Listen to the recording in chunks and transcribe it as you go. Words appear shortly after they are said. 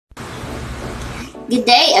Good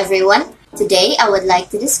day, everyone. Today, I would like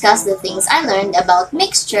to discuss the things I learned about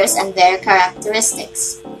mixtures and their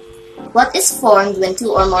characteristics. What is formed when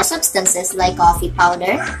two or more substances like coffee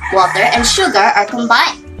powder, water, and sugar are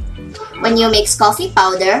combined? When you mix coffee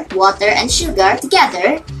powder, water, and sugar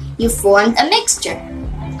together, you formed a mixture.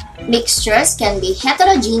 Mixtures can be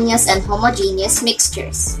heterogeneous and homogeneous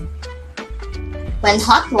mixtures. When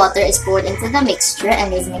hot water is poured into the mixture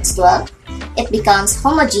and is mixed well, it becomes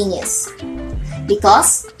homogeneous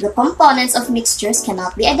because the components of mixtures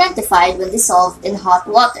cannot be identified when dissolved in hot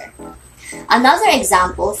water. Another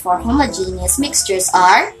example for homogeneous mixtures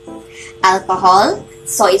are alcohol,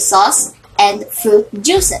 soy sauce, and fruit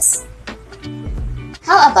juices.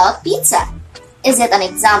 How about pizza? Is it an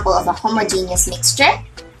example of a homogeneous mixture?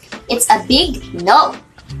 It's a big no.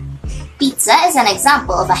 Pizza is an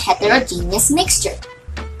example of a heterogeneous mixture.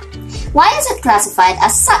 Why is it classified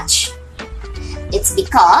as such? It's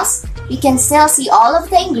because we can still see all of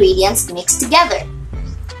the ingredients mixed together.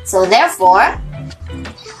 So therefore,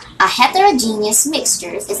 a heterogeneous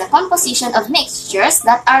mixture is a composition of mixtures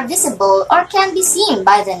that are visible or can be seen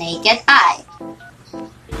by the naked eye.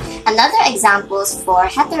 Another examples for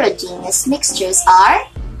heterogeneous mixtures are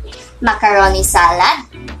macaroni salad,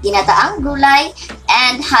 ginataang gulay,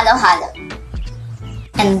 and halo-halo.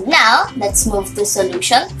 And now, let's move to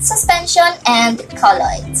solution, suspension, and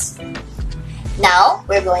colloids. Now,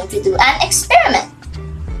 we're going to do an experiment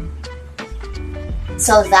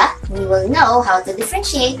so that we will know how to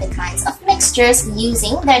differentiate the kinds of mixtures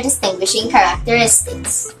using their distinguishing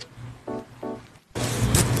characteristics.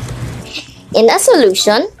 In a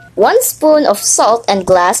solution, 1 spoon of salt and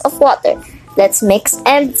glass of water. Let's mix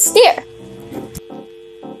and stir.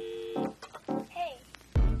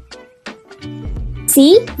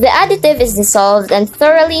 See, the additive is dissolved and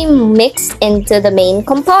thoroughly mixed into the main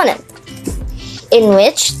component, in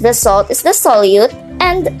which the salt is the solute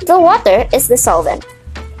and the water is the solvent.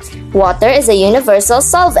 Water is a universal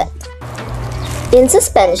solvent. In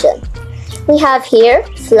suspension, we have here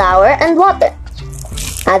flour and water.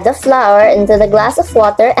 Add the flour into the glass of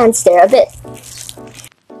water and stir a bit.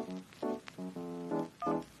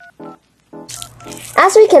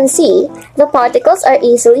 As we can see, the particles are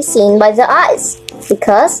easily seen by the eyes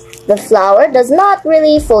because the flour does not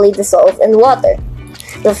really fully dissolve in water.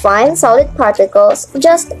 The fine solid particles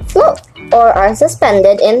just float or are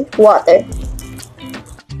suspended in water.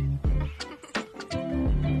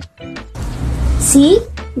 See?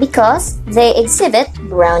 Because they exhibit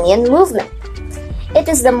Brownian movement. It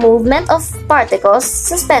is the movement of particles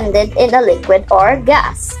suspended in a liquid or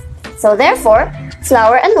gas. So therefore,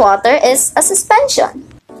 flour and water is a suspension.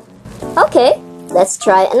 Okay, let's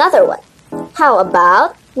try another one. How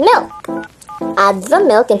about milk? Add the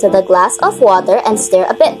milk into the glass of water and stir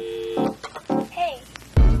a bit.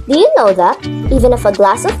 Do you know that even if a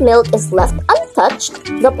glass of milk is left untouched,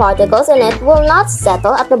 the particles in it will not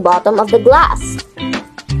settle at the bottom of the glass?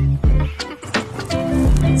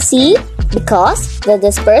 See? Because the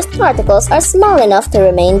dispersed particles are small enough to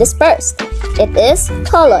remain dispersed. It is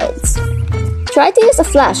colloids. Try to use a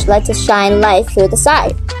flashlight to shine light through the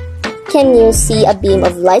side. Can you see a beam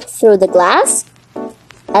of light through the glass?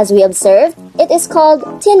 As we observed, it is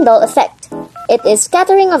called Tyndall effect. It is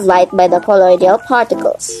scattering of light by the colloidal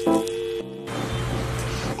particles.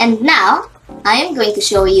 And now, I am going to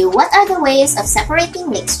show you what are the ways of separating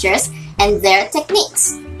mixtures and their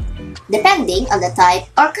techniques, depending on the type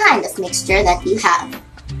or kind of mixture that you have.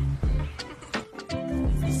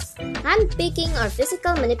 Hand-picking or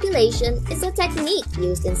physical manipulation is a technique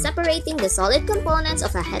used in separating the solid components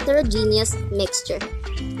of a heterogeneous mixture,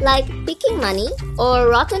 like picking money or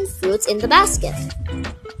rotten fruits in the basket.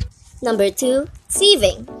 Number 2,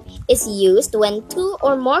 sieving is used when 2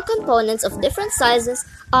 or more components of different sizes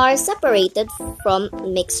are separated from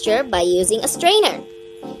mixture by using a strainer.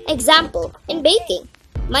 Example, in baking.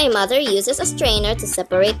 My mother uses a strainer to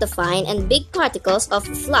separate the fine and big particles of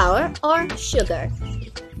flour or sugar.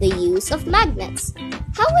 The use of magnets.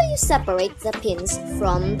 How will you separate the pins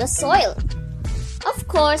from the soil? Of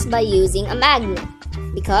course, by using a magnet,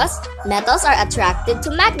 because metals are attracted to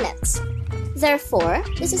magnets. Therefore,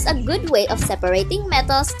 this is a good way of separating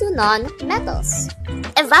metals to non-metals.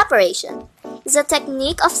 Evaporation is a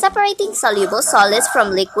technique of separating soluble solids from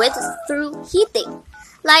liquids through heating,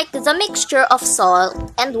 like the mixture of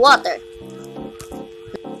salt and water.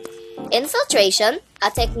 Infiltration,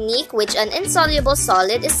 a technique which an insoluble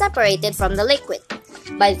solid is separated from the liquid.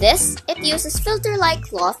 By this, it uses filter-like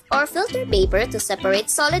cloth or filter paper to separate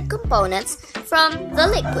solid components from the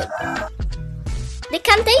liquid.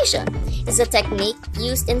 Decantation is a technique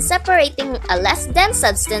used in separating a less dense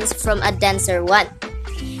substance from a denser one.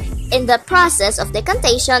 In the process of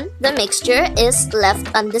decantation, the mixture is left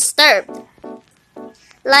undisturbed.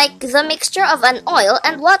 Like the mixture of an oil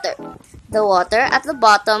and water. The water at the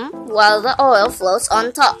bottom while the oil floats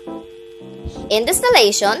on top. In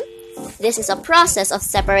distillation, this is a process of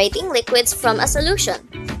separating liquids from a solution.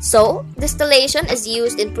 So, distillation is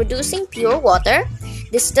used in producing pure water,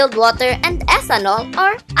 distilled water, and ethanol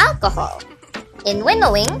or alcohol. In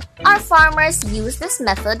winnowing, our farmers use this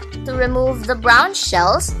method to remove the brown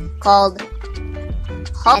shells called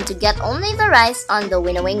husk and to get only the rice on the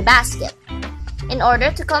winnowing basket in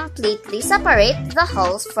order to completely separate the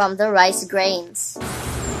hulls from the rice grains.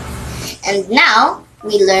 And now,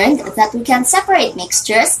 we learned that we can separate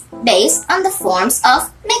mixtures based on the forms of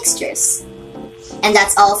mixtures. And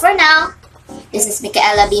that's all for now. This is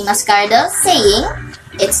Mikaela B. Mascardo saying,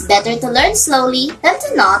 it's better to learn slowly than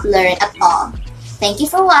to not learn at all. Thank you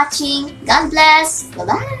for watching. God bless.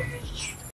 Bye-bye.